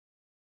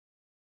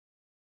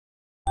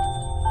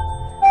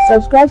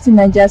Subscribe to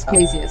Nigeria's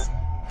Craziest.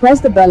 Press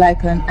the bell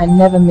icon and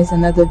never miss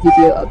another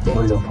video update.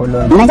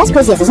 Nigeria's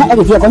Craziest is not a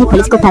review of any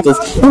political parties,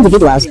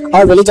 individuals,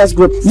 or religious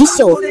group. This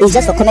show is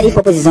just for comedy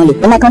purposes only.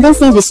 It might contain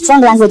scenes with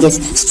strong languages,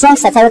 strong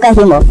satirical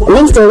humor,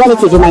 links to a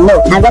relative you might know,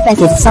 and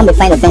references some may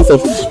find offensive.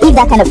 If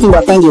that kind of thing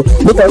will offend you,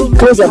 because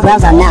close your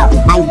browser now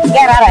and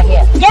get out of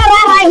here. Get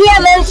out of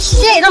here, man!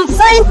 Shit, I'm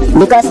saying!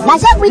 Because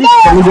that's what we do!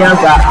 Comedians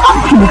are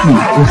absolutely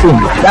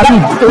insane. That is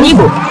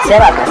illegal.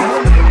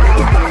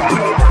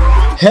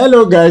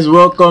 Hello guys,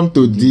 welcome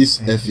to this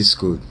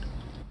episode.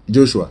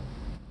 Joshua,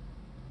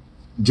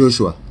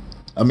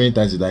 how many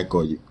times did I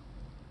call you?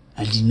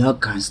 I did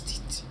not cast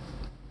it.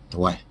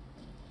 Why?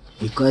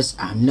 Because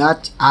I'm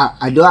not,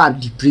 I don't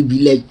have the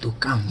privilege to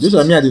count.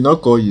 Joshua, I did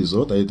not call you, so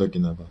what are you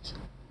talking about?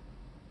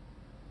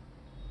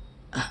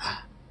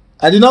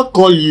 I did not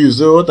call you,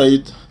 so what are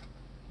you...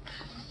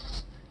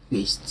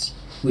 Waste.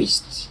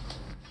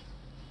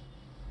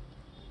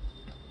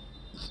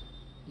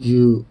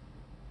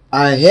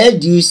 I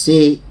heard you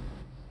say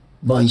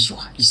bonjour.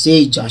 You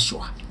say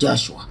Joshua.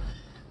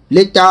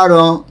 Later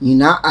on, you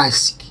now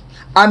ask,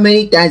 how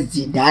many times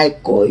did I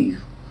call you?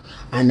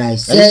 And I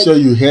said, are you sure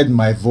you heard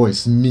my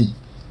voice? Me.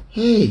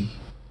 Hey.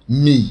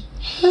 Me.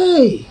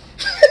 Hey.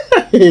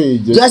 Hey,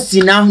 just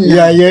enough now. You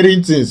are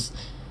hearing things.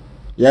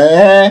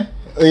 Yeah.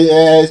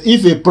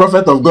 If a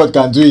prophet of God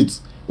can do it,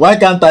 why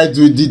can't I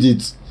did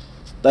it?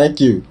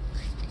 Thank you.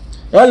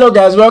 Hello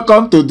guys,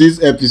 welcome to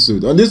this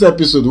episode. On this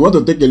episode, we want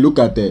to take a look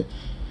at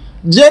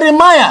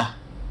Jeremiah,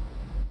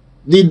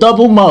 the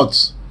double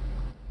mouth,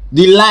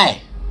 the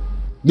lie,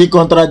 the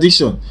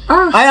contradiction.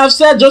 I have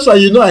said, Joshua,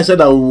 you know I said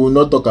that we will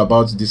not talk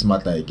about this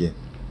matter again.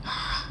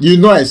 You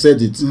know I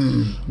said it.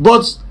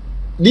 But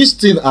this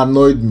thing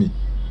annoyed me.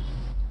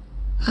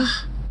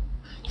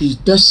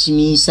 It touched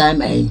me inside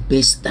my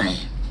best time.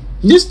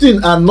 This thing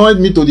annoyed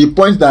me to the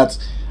point that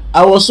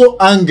I was so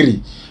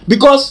angry.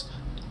 Because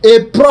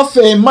a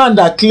prophet, a man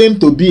that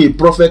claimed to be a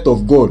prophet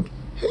of God,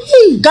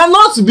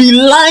 cannot be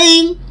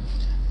lying.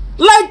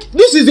 Like,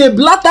 this is a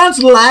blatant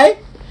lie.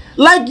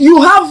 Like,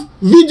 you have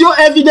video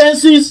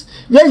evidences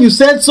where you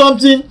said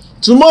something,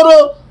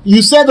 tomorrow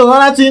you said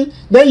another thing,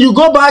 then you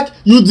go back,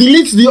 you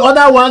delete the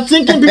other one,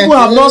 thinking people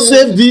have not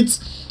saved it.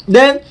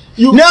 Then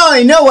you... No,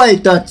 you know what I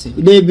thought?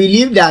 They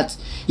believe that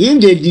if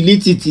they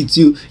delete it,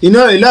 you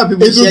know, a lot of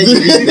people say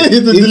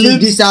it will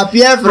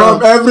disappear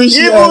from every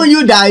share. Even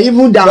you that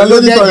even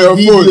downloaded the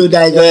video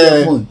that is on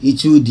your phone,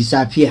 it will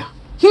disappear.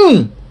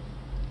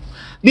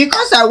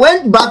 Because I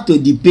went back to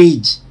the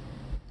page,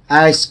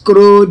 I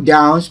scrolled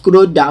down.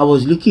 I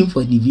was looking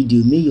for the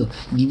video. Mayor,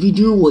 the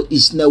video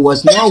was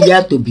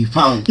nowhere to be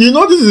found. You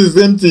know, this is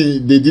the same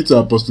thing they did to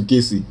Apostle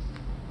Casey.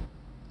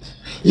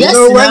 Yes, you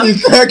know, when he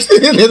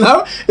texted,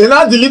 they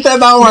now deleted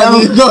that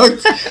one.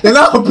 They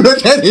now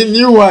uploaded a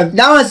new one.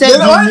 That one said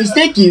the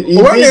mistake.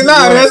 When they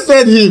now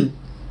arrested him,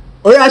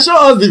 oh yeah, show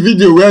us the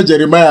video where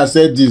Jeremiah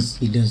said this.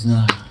 He does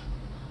not.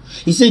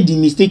 He said the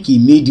mistake he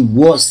made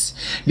worse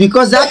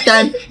because that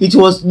time it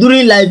was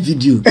during live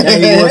video.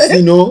 And it was,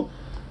 you know.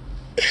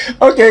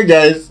 Okay,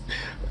 guys,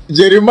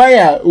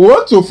 Jeremiah, we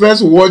want to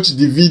first watch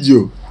the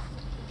video.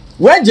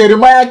 When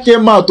Jeremiah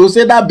came out to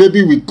say that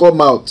baby will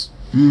come out.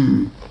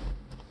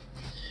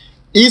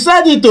 He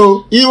said it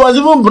though. He was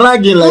even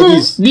bragging like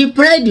this. The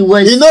pride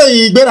was. You know,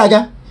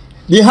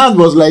 the hand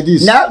was like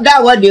this. Now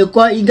that's what they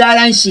call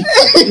igaranshi.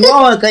 You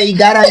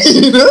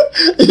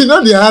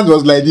know, the hand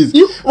was like this.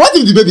 What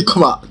if the baby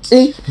come out?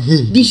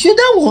 The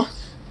shoulder was.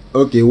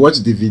 Okay, watch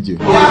the video.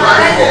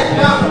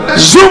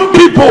 Zoom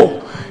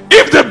people,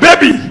 if the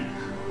baby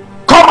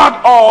come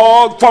out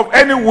or from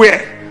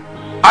anywhere,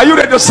 are you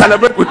ready to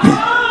celebrate with me?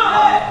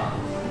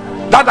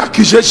 That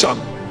accusation,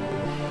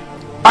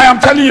 I am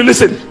telling you,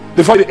 listen.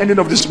 Before the ending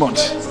of this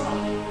month,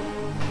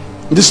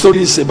 this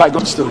story is a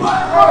bygone story.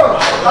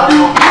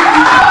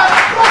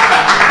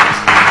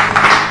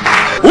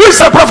 Who is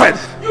a prophet?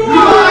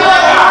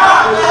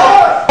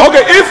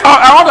 Okay, if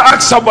I want to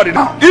ask somebody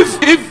now, if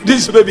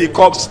this baby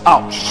comes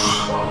out,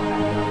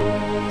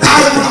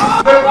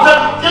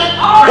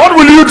 what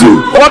will you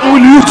do?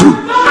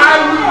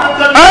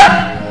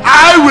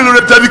 I will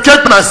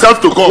rededicate myself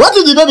to God. What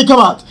did the baby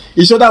come out?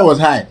 His shoulder was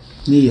high.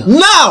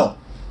 Now,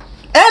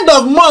 end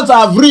of month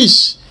have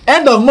reached.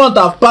 End of month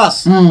have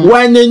passed.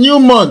 We're in a new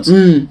month.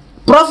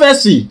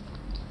 Prophecy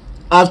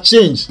have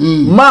changed.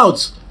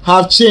 Mouth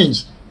have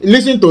changed.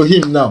 Listen to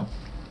him now.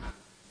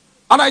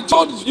 And I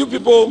told you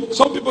people,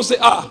 some people say,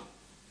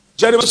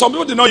 Jeremiah, some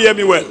people did not hear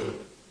me well.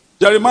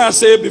 Jeremiah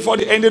said before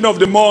the ending of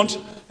the month,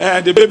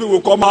 the baby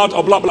will come out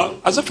or blah blah.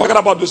 I said, forget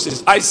about those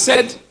things. I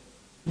said,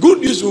 good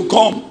news will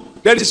come.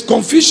 There is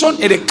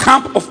confusion in the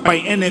camp of my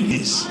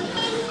enemies.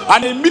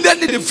 And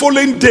immediately the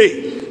following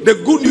day, the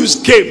good news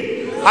came.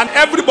 And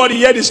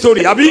everybody heard the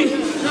story. Abi?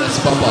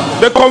 Yes, Papa.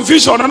 The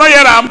confusion. I know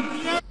hear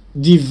them.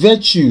 The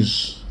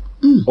virtues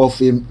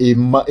of a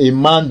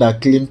man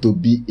that claimed to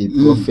be a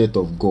prophet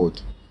of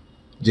God,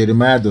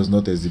 Jeremiah does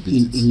not exhibit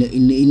it.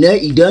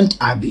 You don't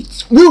have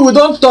it. We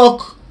don't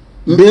talk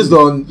based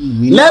on.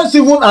 Let's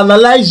even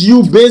analyze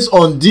you based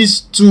on these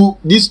two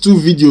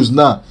videos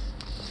now.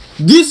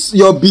 this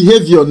your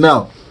behavior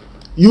now,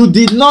 you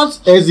did not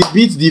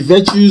exhibit the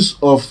virtues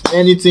of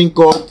anything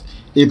called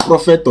a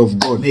prophet of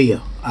God.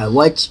 Mayor, I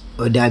watch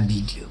other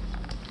video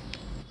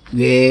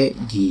where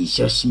the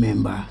church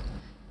member,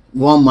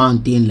 one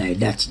mountain like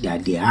that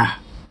they are.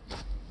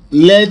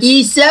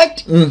 He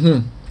said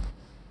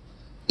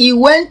he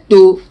went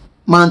to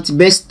Mount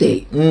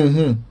Bestel,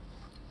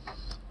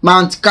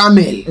 Mount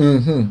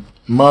Carmel,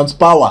 Mount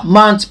Power,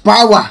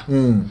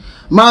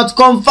 Mount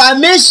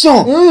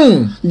Confirmation,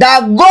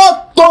 that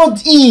God told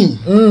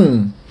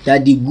him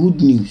that the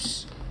good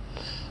news.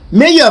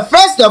 Mayor,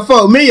 first of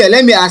all, Mayor,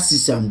 let me ask you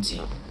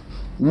something.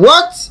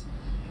 What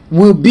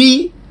will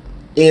be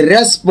a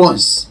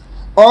response,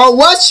 or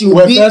what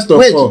should be? First of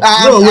all,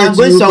 I'm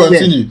going somewhere.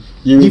 Continue.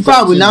 Before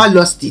I will now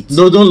lost it.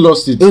 No, don't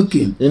lost it.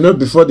 Okay. You know,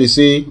 before they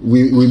say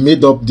we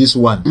made up this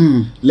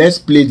one, let's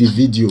play the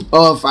video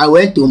of I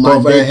went to my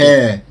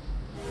hair.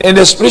 In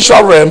the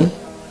spiritual realm,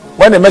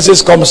 when a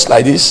message comes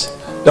like this,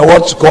 the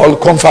what's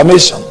called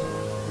confirmation.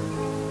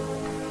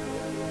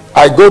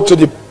 I go to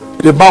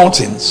the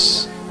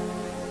mountains.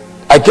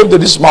 I came to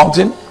this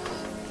mountain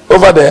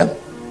over there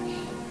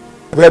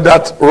where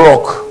that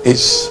rock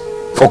is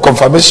for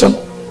confirmation.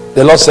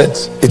 The Lord said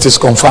it is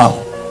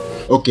confirmed.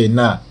 Okay,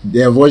 now they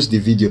have watched the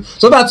video,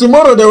 so that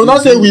tomorrow they will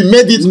not say we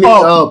made it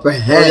up. Oh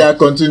yeah,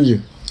 continue.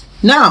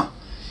 Now,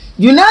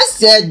 you now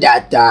said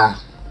that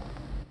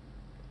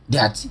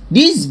that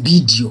this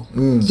video,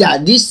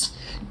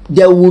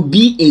 there will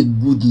be a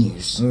good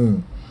news.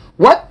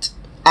 What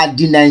are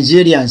the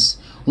Nigerians?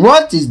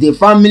 What is the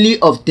family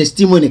of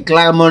testimony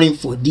clamoring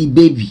for the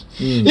baby?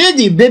 If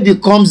the baby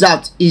comes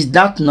out, is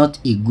that not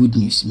a good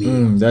news,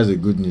 man? That's a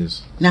good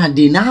news. Now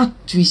they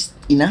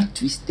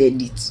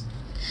twisted it.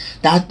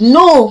 That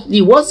no,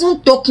 he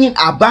wasn't talking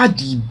about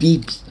the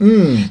baby.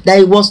 That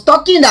he was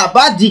talking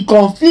about the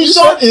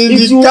confusion in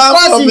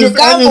the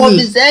camp of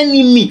his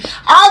enemy.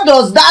 How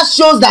does that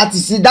show that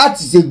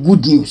is a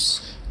good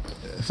news?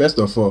 First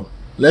of all,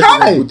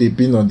 let's put a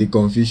pin on the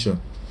confusion.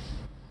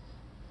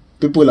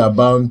 People are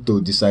bound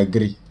to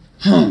disagree,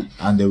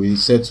 and they will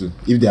settle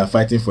if they are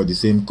fighting for the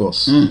same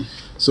cause.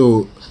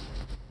 So,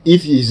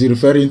 if he is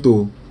referring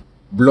to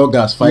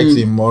bloggers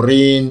fighting,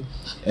 Maureen,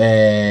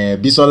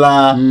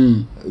 Bisola,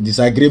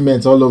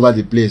 disagreements all over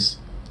the place,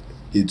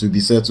 it will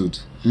be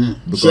settled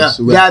because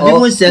we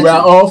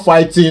are all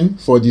fighting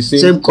for the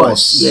same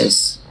cause.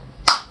 Yes,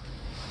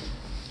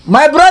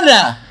 my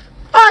brother,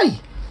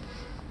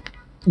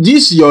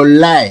 this your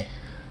lie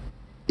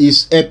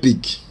is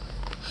epic.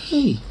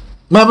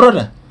 My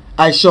brother,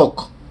 I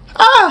shock.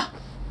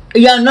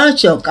 You are not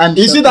shocked.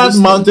 You see that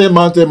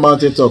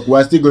mountain talk? We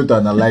are still going to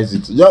analyze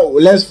it.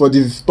 Let's, for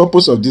the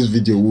purpose of this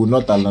video, we will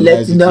not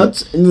analyze it.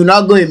 We will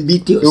not go in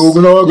details.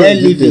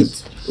 Let's leave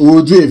it. We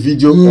will do a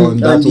video on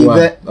that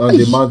one, on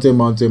the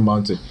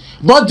mountain.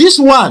 But this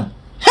one,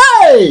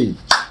 hey,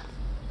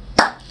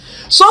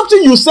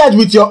 something you said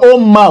with your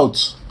own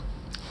mouth.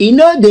 You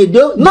know they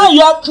don't. Now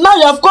you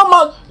have come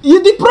out.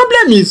 The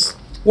problem is,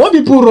 when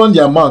people run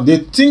their mouth, they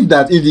think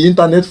that if the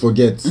internet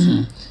forgets.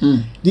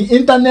 The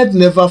internet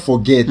never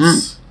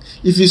forgets.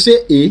 If you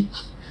say A,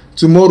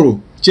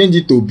 tomorrow change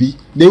it to B,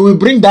 they will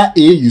bring that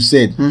A you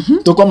said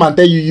to come and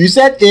tell you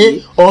said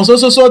A on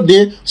so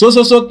day,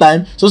 so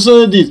time,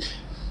 so this.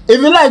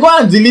 If you like, go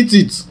and delete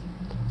it.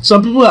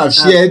 Some people have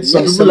shared,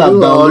 some people have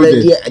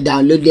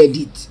downloaded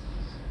it.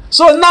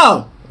 So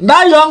now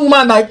that young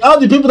man, like all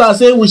the people that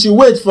say we should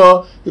wait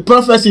for the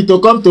prophecy to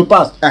come to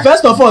pass.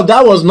 First of all,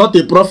 that was not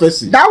a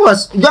prophecy. That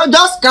was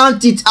just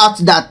count it out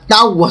that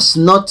was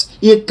not.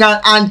 It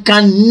can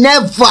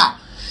never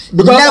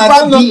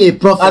be a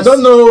prophecy. I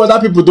don't know whether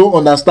people don't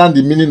understand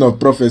the meaning of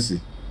prophecy.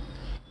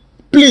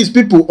 Please,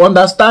 people,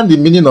 understand the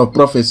meaning of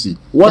prophecy.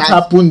 What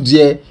happened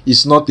there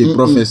is not a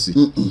prophecy.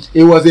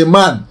 It was a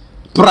man,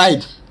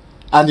 pride,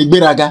 and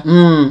Iberaga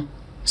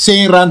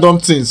saying random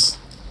things.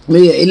 So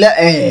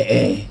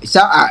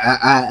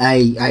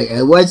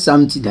I watched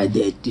something that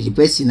the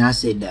person has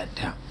said that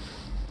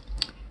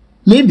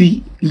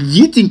maybe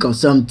you think of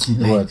something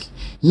like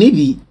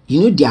maybe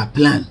their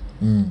plan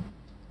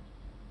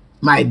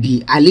might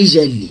be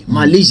allegedly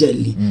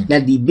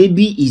that the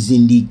baby is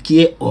in the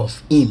care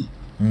of him.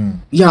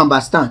 You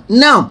understand?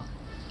 Now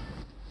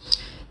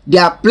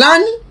their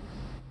plan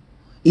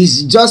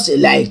is just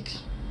like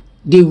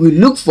they will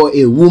look for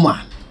a woman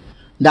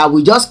that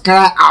will just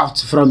cry out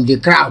from the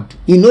crowd.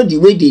 You know the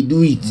way they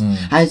do it.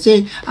 And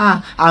say,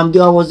 I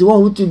was the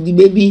one who took the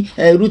baby,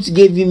 Ruth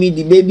gave me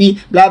the baby,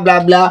 blah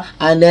blah blah,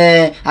 and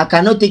I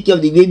cannot take care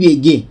of the baby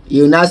again.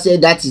 You now say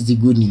that is the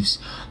good news.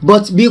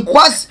 But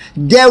because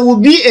there will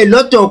be a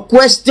lot of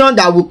questions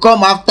that will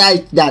come after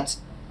it, that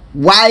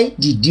why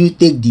did you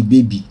take the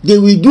baby? They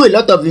will do a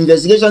lot of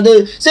investigation.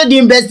 They say the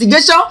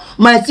investigation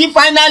might see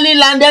finally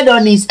landed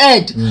on his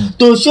head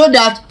to show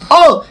that,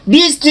 oh,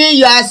 this thing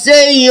you are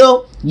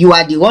saying, you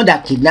are the one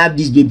that kidnapped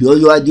this baby, or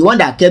you are the one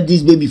that kept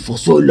this baby for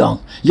so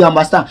long. You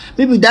understand?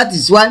 Maybe that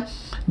is why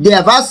they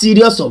have a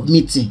series of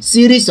meetings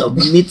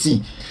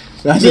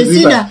They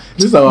see that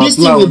this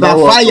thing will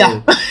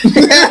backfire.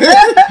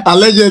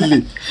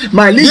 Allegedly.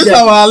 My leader. This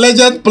our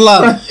alleged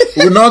plan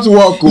will not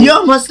work. You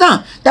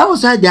understand? That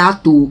was why they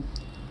had to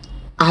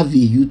have a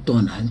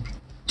U-turn and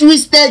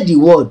twisted the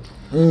word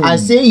and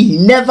say he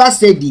never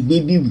said the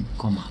baby will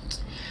come out.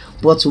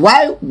 But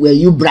why were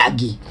you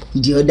bragging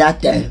the other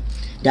time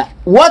that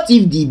what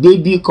if the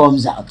baby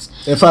comes out?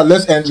 In fact,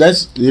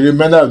 let's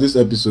remember of this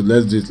episode.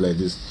 Let's do it like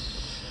this.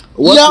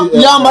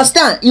 You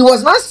understand? He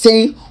was not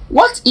saying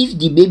what if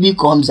the baby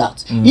comes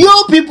out.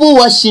 You people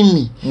watching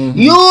me,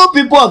 you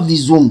people of the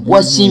Zoom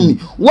watching me,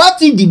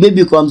 what if the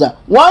baby comes out?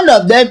 One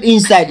of them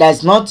inside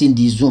that's not in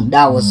the Zoom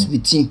that was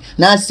with him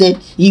now said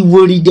he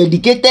will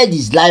rededicated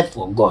his life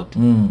for God.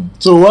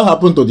 So what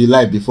happened to the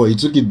life before he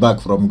took it back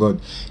from God?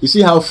 You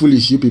see how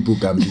foolish you people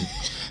can be.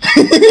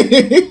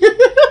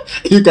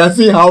 You can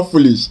see how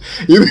foolish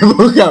you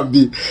people can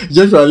be.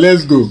 Joshua,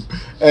 let's go.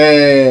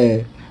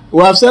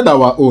 We have said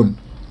our own.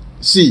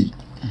 See,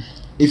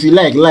 if you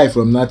like life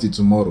from now till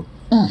tomorrow,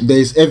 there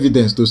is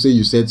evidence to say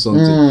you said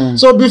something.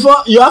 So before,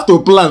 you have to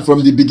plan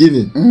from the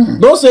beginning.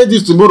 Don't say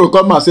this tomorrow,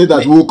 come and say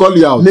that we will call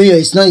you out. No,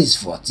 it's not his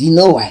fault. You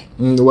know why?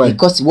 Why?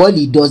 Because what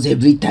he does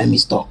every time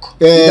is talk.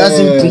 He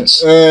doesn't preach.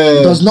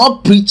 He does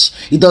not preach.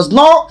 He does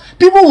not.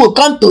 People will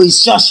come to his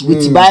church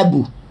with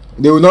Bible.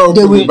 They will not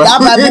open the Bible. That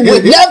Bible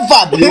will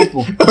never be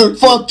open.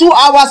 For 2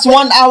 hours,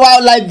 1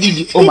 hour live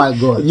video. Oh my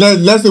God.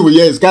 Let's say we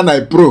hear is Can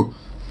I Pro?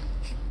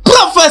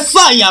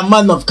 Professor, ya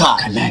man of God.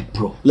 Can I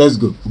Pro? Let's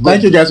go.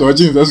 Thank you guys for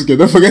watching. That's okay.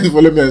 Don't forget to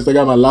follow me on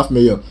Instagram and Laugh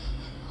Mayor.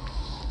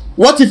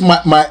 What if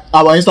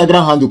our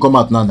Instagram handle come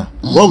out, Nana?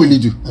 What will you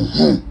do?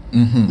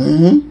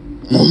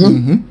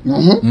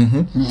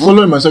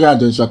 Follow me on Instagram at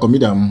Joshua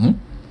Comedian.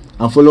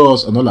 And follow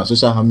us on all our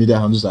social media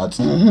handles at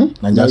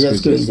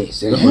Nigeria's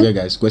Crazy. Don't forget,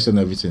 guys, question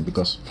everything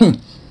because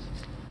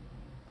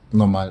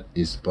normal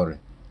is boring.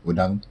 We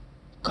don't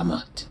come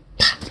out.